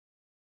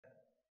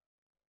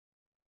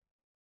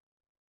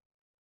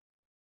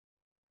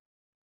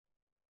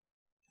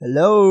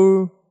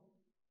Hello.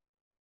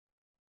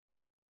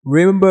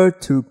 Remember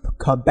to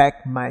come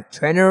back my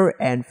channel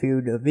and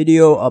view the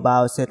video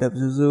about setup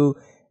Yuzu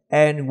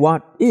and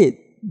watch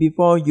it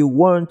before you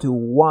want to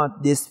watch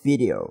this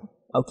video.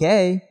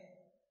 Okay?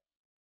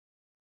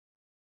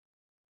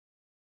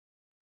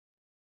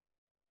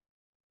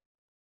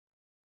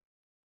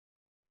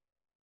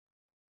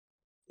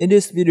 In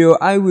this video,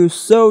 I will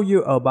show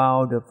you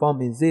about the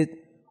form exit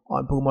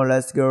on Pokemon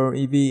Let's Go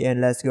Eevee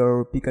and Let's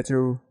Go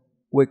Pikachu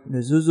with the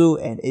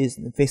Yuzu and its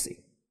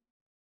fixing.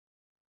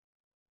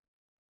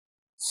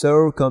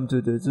 So come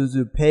to the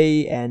Yuzu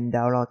page and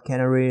download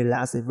Canary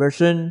last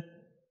version.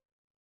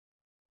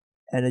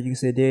 And as you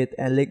see it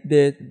and click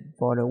it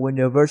for the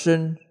Windows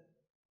version.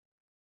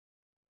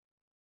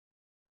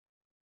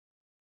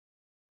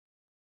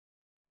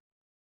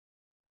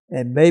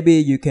 And maybe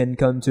you can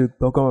come to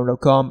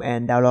Pokemon.com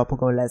and download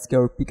Pokemon Let's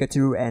Go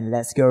Pikachu and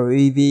Let's Go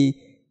Eevee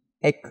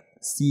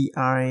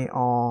XCI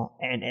or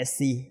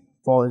NSC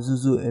for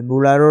Yuzu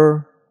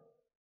emulator.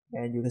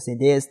 And you can see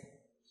this.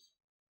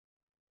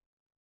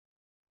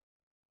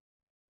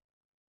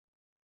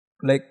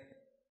 Click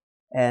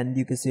and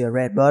you can see a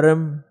red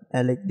button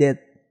and click that.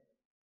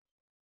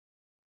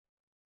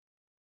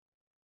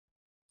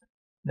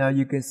 Now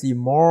you can see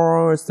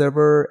more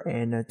server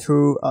and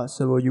through a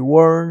server you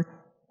want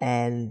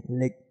and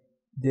click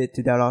it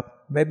to download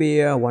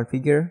maybe one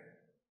figure.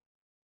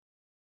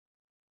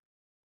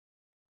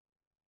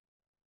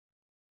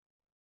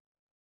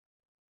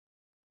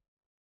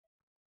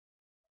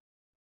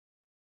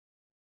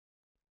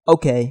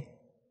 Okay,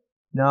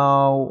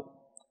 now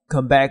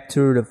come back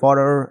to the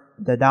folder,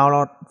 the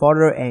download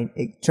folder, and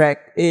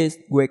extract it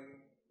with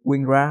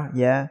WinRAR,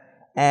 yeah,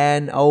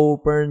 and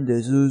open the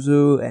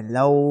Yuzu and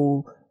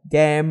load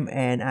game.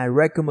 And I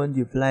recommend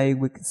you play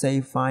with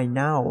save file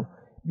now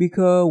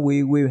because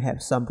we will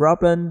have some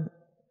problem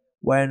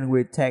when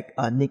we take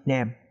a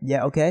nickname,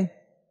 yeah, okay.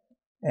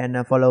 And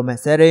follow my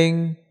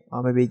setting,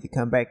 or maybe you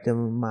come back to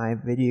my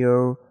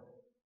video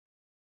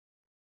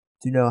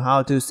to know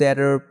how to set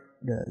up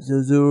the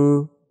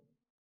Yuzu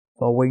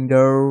for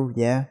Windows,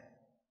 yeah.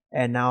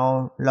 And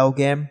now load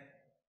game.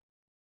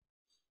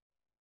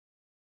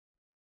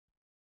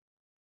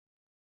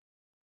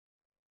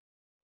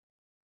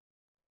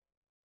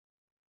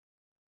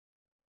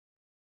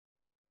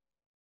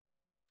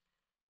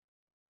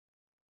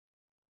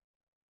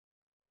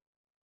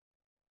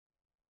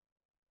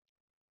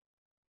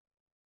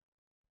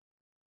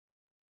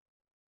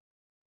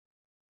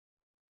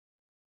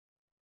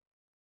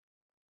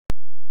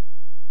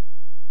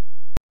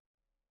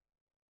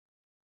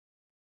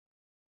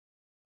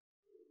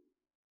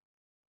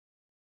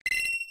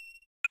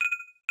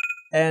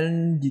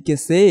 And you can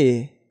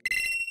see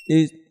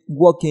it's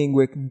working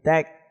with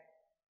that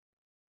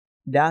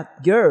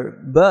girl,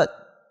 but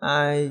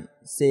I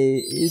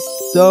see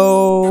it's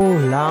so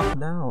loud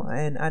now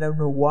and I don't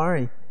know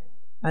why.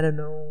 I don't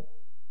know.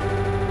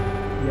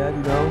 Yeah,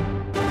 you know.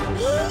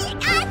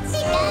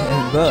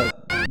 But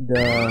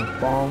the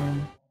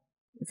form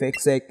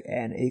fix it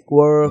and it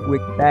works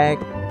with that.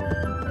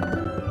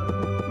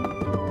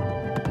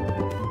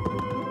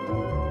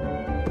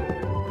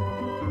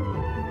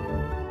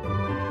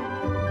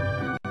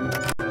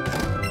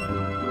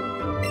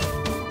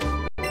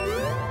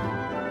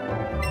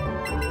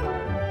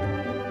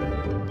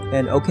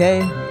 And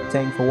okay,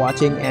 thanks for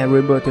watching and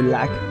remember to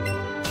like,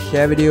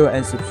 share video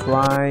and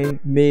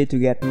subscribe me to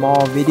get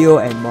more video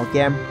and more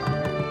game.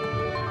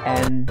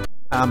 And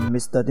I'm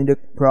Mr. Tinduk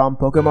from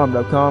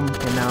Pokemon.com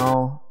and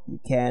now you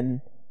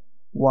can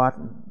watch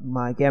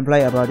my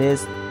gameplay about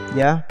this,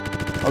 yeah.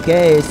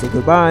 Okay, say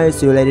goodbye,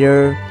 see you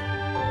later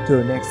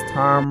till next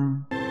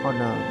time on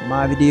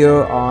my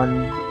video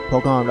on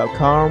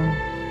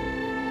Pokemon.com.